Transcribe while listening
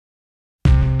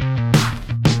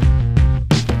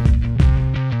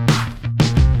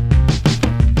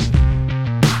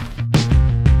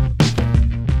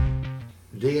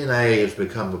DNA has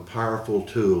become a powerful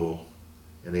tool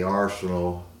in the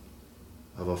arsenal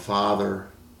of a father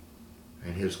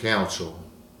and his counsel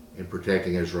in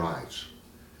protecting his rights.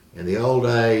 In the old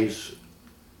days,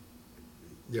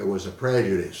 there was a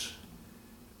prejudice.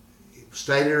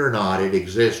 Stated or not, it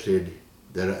existed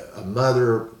that a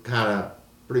mother kind of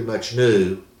pretty much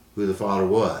knew who the father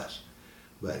was.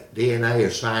 But DNA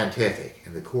is scientific,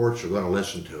 and the courts are going to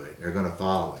listen to it. They're going to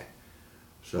follow it.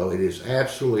 So it is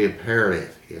absolutely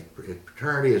imperative, if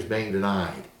paternity is being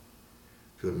denied,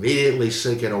 to immediately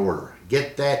seek an order.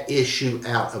 Get that issue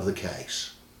out of the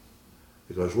case.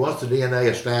 Because once the DNA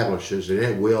establishes, and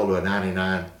it will to a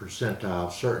 99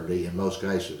 percentile certainty in most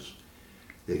cases,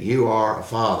 that you are a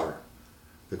father,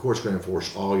 the court's going to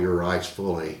enforce all your rights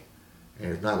fully,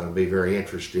 and it's not going to be very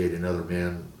interested in other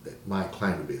men that might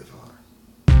claim to be the father.